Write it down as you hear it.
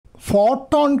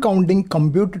Photon counting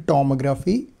computed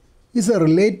tomography is a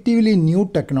relatively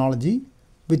new technology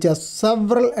which has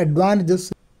several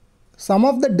advantages. Some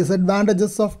of the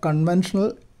disadvantages of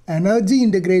conventional energy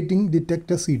integrating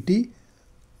detector CT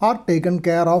are taken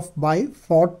care of by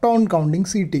photon counting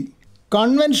CT.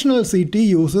 Conventional CT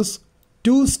uses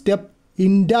two-step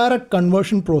indirect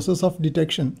conversion process of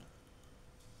detection.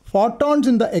 Photons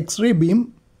in the X-ray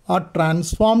beam are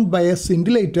transformed by a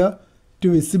scintillator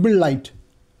to visible light.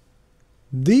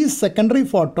 These secondary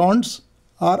photons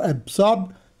are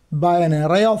absorbed by an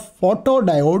array of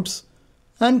photodiodes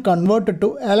and converted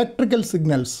to electrical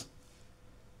signals.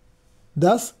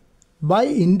 Thus, by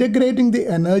integrating the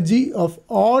energy of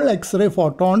all X-ray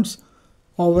photons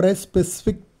over a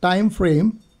specific time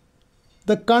frame,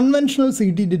 the conventional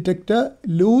CT detector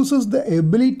loses the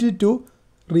ability to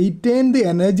retain the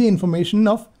energy information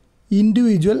of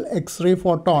individual X-ray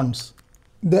photons.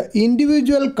 The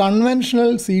individual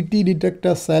conventional CT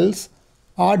detector cells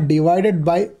are divided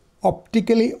by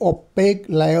optically opaque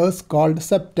layers called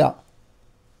septa.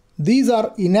 These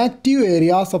are inactive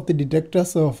areas of the detector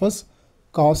surface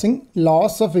causing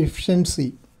loss of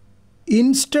efficiency.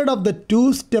 Instead of the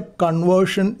two-step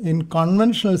conversion in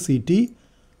conventional CT,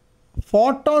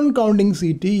 photon counting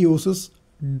CT uses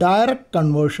direct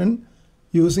conversion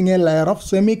using a layer of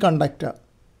semiconductor.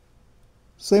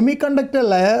 Semiconductor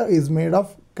layer is made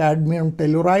of cadmium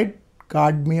telluride,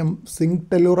 cadmium zinc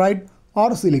telluride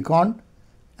or silicon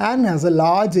and has a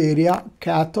large area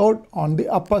cathode on the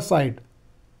upper side.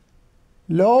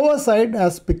 Lower side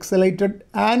has pixelated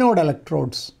anode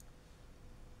electrodes.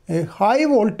 A high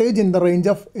voltage in the range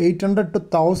of 800 to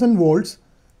 1000 volts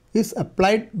is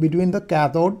applied between the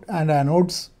cathode and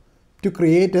anodes to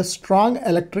create a strong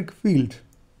electric field.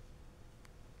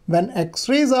 When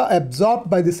X-rays are absorbed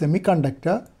by the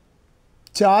semiconductor,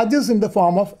 charges in the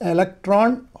form of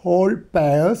electron-hole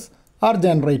pairs are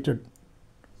generated.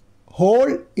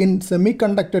 Hole in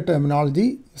semiconductor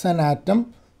terminology is an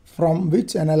atom from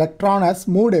which an electron has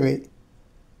moved away.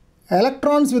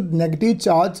 Electrons with negative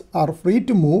charge are free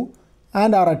to move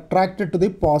and are attracted to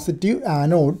the positive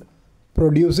anode,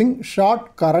 producing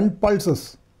short current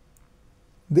pulses.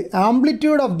 The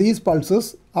amplitude of these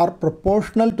pulses are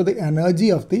proportional to the energy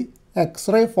of the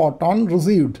X-ray photon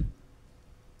received.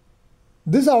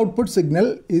 This output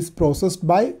signal is processed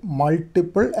by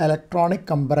multiple electronic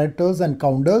comparators and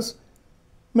counters,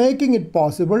 making it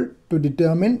possible to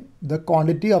determine the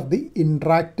quantity of the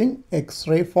interacting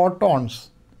X-ray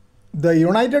photons. The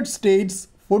United States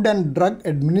Food and Drug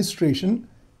Administration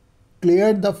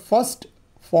cleared the first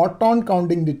photon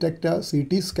counting detector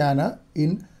CT scanner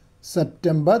in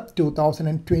September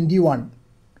 2021.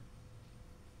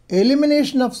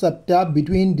 Elimination of septa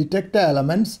between detector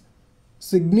elements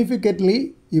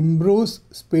significantly improves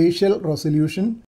spatial resolution